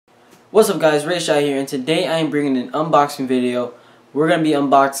What's up guys, Ray Shot here, and today I am bringing an unboxing video. We're going to be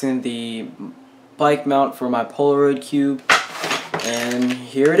unboxing the bike mount for my Polaroid cube, and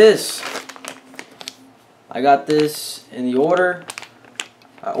here it is. I got this in the order.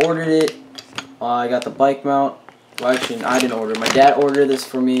 I ordered it. I got the bike mount. Well, actually, I didn't order it. My dad ordered this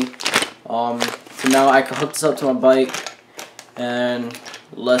for me. So now I can hook this up to my bike, and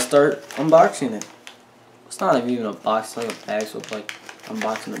let's start unboxing it. It's not even a box, it's like a bag, so it's like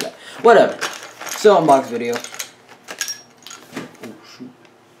unboxing the bag. Whatever. Still unbox video. Oh, shoot.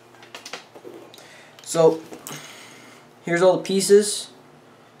 So here's all the pieces.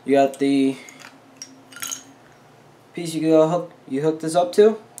 You got the piece you hook this up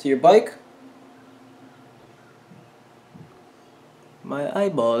to your bike. My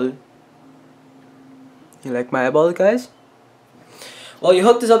eyeball. You like my eyeball, guys? Well, you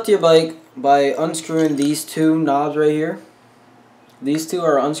hook this up to your bike by unscrewing these two knobs right here. These two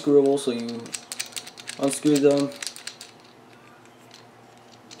are unscrewable, so you unscrew them.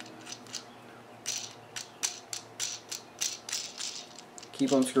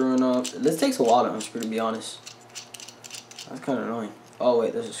 Keep unscrewing up. This takes a while to unscrew, to be honest. That's kind of annoying. Oh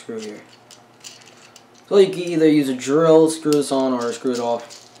wait, there's a screw here. So you can either use a drill, screw this on, or screw it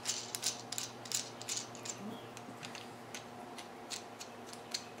off.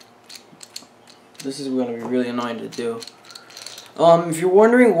 This is going to be really annoying to do. If you're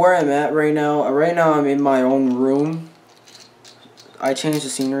wondering where I'm at right now I'm in my own room. I changed the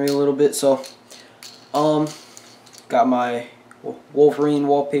scenery a little bit, so got my Wolverine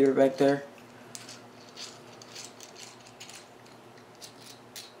wallpaper back there.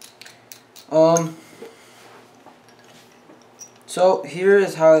 So here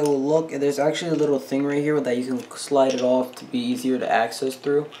is how it will look. There's actually a little thing right here that you can slide it off to be easier to access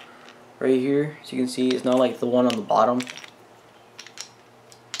through. Right here, so you can see it's not like the one on the bottom.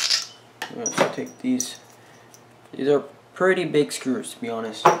 Let's take these. These are pretty big screws, to be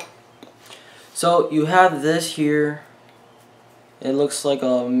honest. So you have this here. It looks like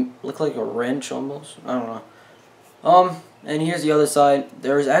a wrench almost. I don't know. And here's the other side.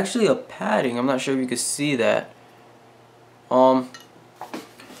 There's actually a padding. I'm not sure if you can see that.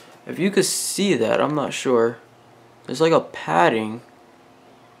 If you could see that, I'm not sure. There's like a padding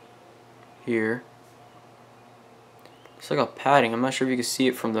here. It's like a padding. I'm not sure if you can see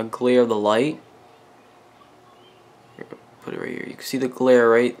it from the glare of the light. Here, put it right here. You can see the glare,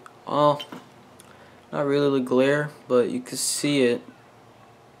 right? Oh, not really the glare, but you can see it.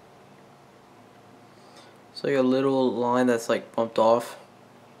 It's like a little line that's like bumped off,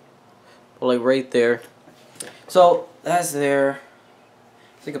 but like right there. So that's there.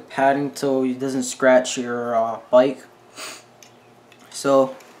 It's like a padding so it doesn't scratch your bike.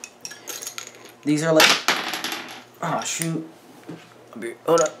 So these are like, oh shoot,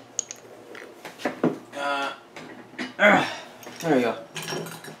 hold up. There we go. Put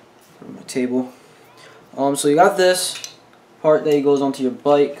it on my table. So you got this part that goes onto your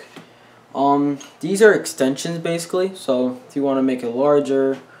bike. These are extensions basically. So if you want to make it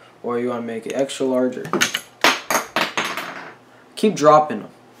larger or you want to make it extra larger, keep dropping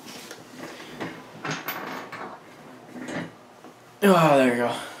them. Oh, there you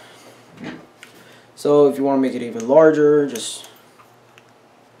go. So if you want to make it even larger, just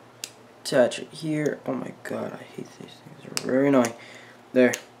attach it here. Oh my god, I hate these things. They're very annoying.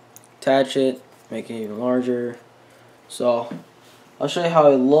 There. Attach it, make it even larger. So I'll show you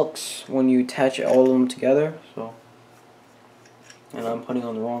how it looks when you attach all of them together. So, and I'm putting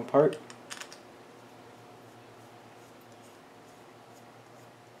on the wrong part.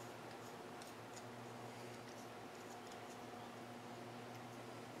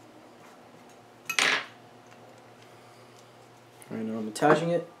 Right now I'm attaching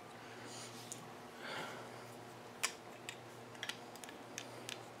it.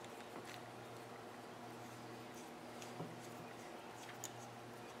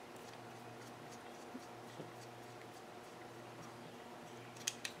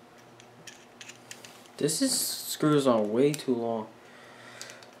 This screws on way too long.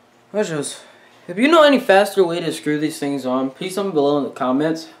 If you know any faster way to screw these things on, please comment below in the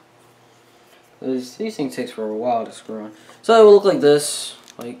comments. These things take for a while to screw on. So it will look like this.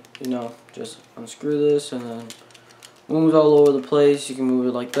 Like, you know, just unscrew this and then moves all over the place. You can move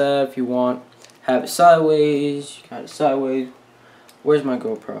it like that if you want. Have it sideways. You can have it sideways. Where's my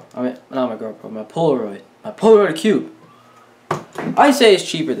GoPro? I mean, not my GoPro, my Polaroid. My Polaroid cube. I say it's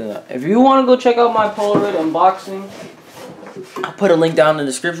cheaper than that. If you want to go check out my Polaroid unboxing, I'll put a link down in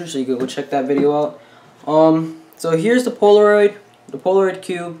the description so you can go check that video out. So here's the Polaroid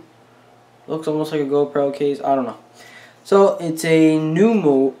cube. Looks almost like a GoPro case. I don't know. So it's a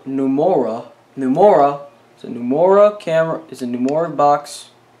Numora. It's a Numora camera. It's a Numora box.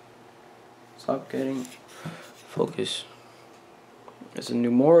 Stop getting focus. It's a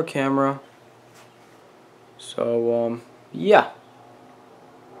Numora camera. So yeah.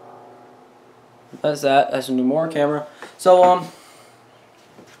 That's that. That's a Numora camera. So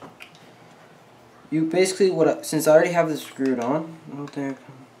you basically since I already have this screwed on, I don't think.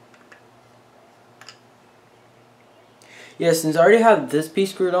 Yeah, since I already have this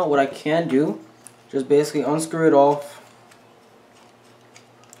piece screwed on, what I can do, just basically unscrew it off.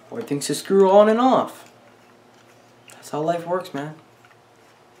 Or things to screw on and off. That's how life works, man.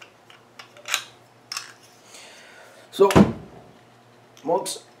 So,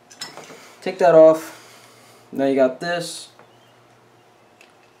 whoops. Take that off. Now you got this.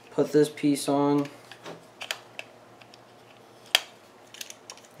 Put this piece on.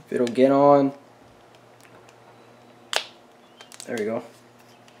 If it'll get on. There we go.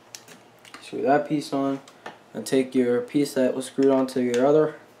 Screw that piece on. And take your piece that was screwed onto your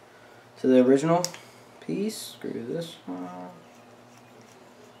other, to the original piece. Screw this on.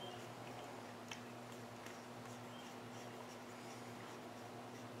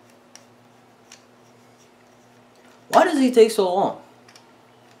 Why does he take so long?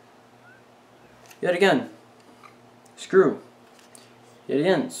 Yet again. Screw. Yet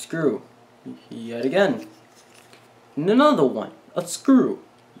again. Screw. Yet again. And another one. A screw.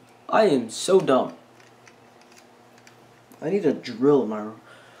 I am so dumb. I need a drill in my room.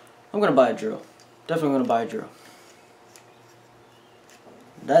 I'm gonna buy a drill. Definitely gonna buy a drill.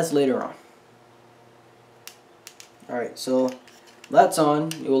 That's later on. Alright, so that's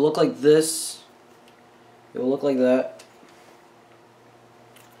on. It will look like this. It will look like that.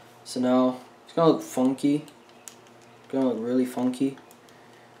 So now it's gonna look funky. It's gonna look really funky.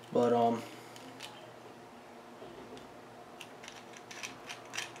 But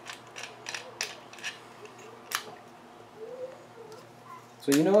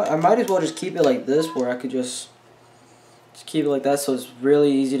so you know what? I might as well just keep it like this, where I could just keep it like that, so it's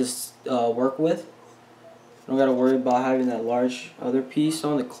really easy to work with. I don't gotta worry about having that large other piece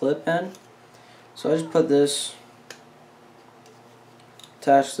on the clip end. So I just put this,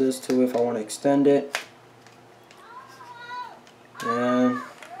 attach this to if I want to extend it, and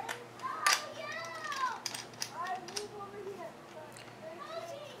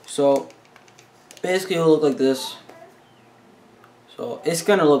so basically it'll look like this. So it's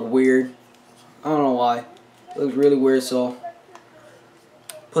gonna look weird. I don't know why. It looks really weird, so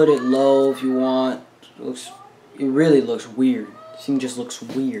put it low if you want. It really looks weird. This thing just looks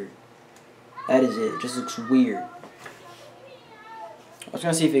weird. That is it. It just looks weird. I was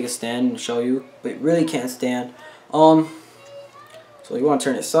gonna see if it can stand and show you, but it really can't stand. So you want to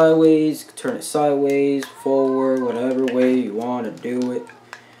turn it sideways, forward, whatever way you want to do it.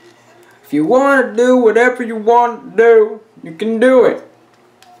 If you want to do whatever you want to do, you can do it.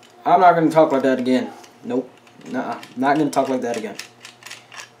 I'm not going to talk like that again. Nope. Nuh-uh. Not going to talk like that again.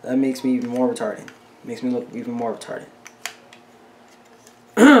 That makes me even more retarded. Makes me look even more retarded.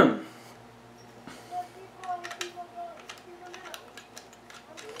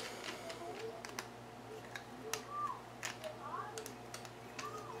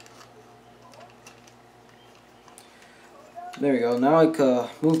 There we go. Now I can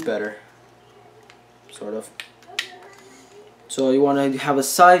move better. Sort of. So you want to have a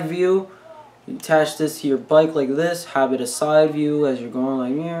side view. You attach this to your bike like this. Have it a side view as you're going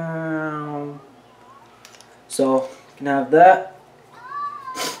like meow. So you can have that.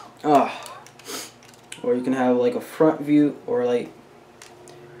 Or you can have like a front view, or like,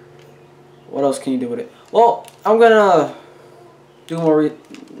 what else can you do with it? Well, I'm gonna do more.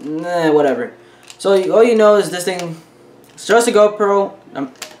 Whatever. So all you know is this thing. It's just a GoPro.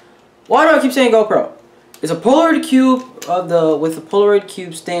 Why do I keep saying GoPro? It's a Polaroid cube with a Polaroid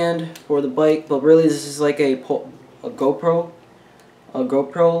cube stand for the bike, but really this is like a GoPro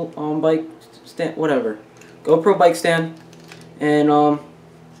bike stand, whatever. GoPro bike stand, and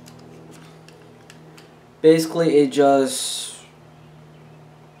basically it just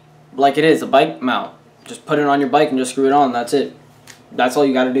like it is a bike mount. Just put it on your bike and just screw it on. That's it. That's all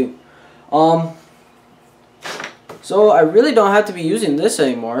you got to do. So I really don't have to be using this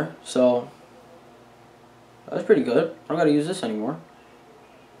anymore. So that's pretty good. I don't gotta use this anymore.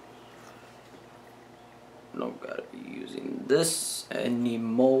 Don't gotta be using this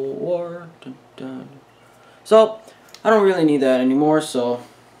anymore. Dun, dun. So I don't really need that anymore. So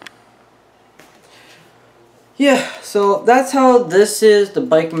yeah. So that's how this is. The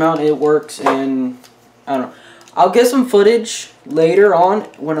bike mount, it works, and I don't know. I'll get some footage later on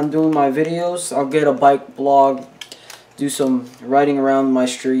when I'm doing my videos. I'll get a bike blog. do some riding around my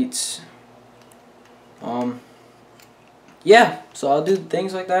streets. Yeah, so I'll do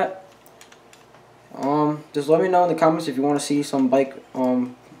things like that. Just let me know in the comments if you want to see some bike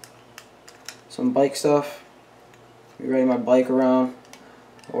stuff. Be riding my bike around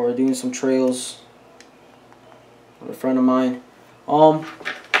or doing some trails with a friend of mine.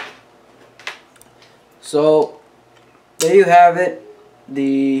 So there you have it,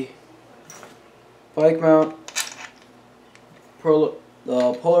 the bike mount,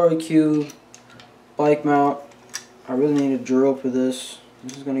 the Polaroid Cube bike mount. I really need a drill for this.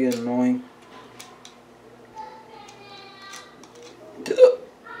 This is gonna get annoying.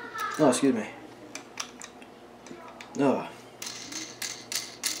 Oh, excuse me. Ugh.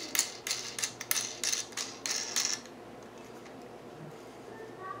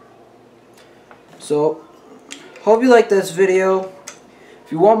 So, hope you like this video.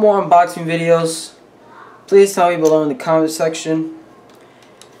 If you want more unboxing videos, please tell me below in the comment section.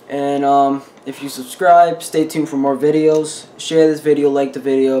 And if you subscribe, stay tuned for more videos. Share this video, like the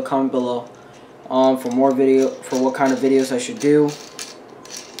video, comment below for what kind of videos I should do.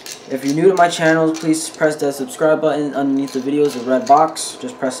 If you're new to my channel, please press that subscribe button underneath the video. Is a red box.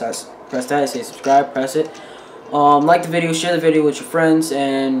 Just press that. Say subscribe. Press it. Like the video, share the video with your friends,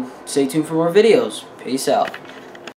 and stay tuned for more videos. Peace out.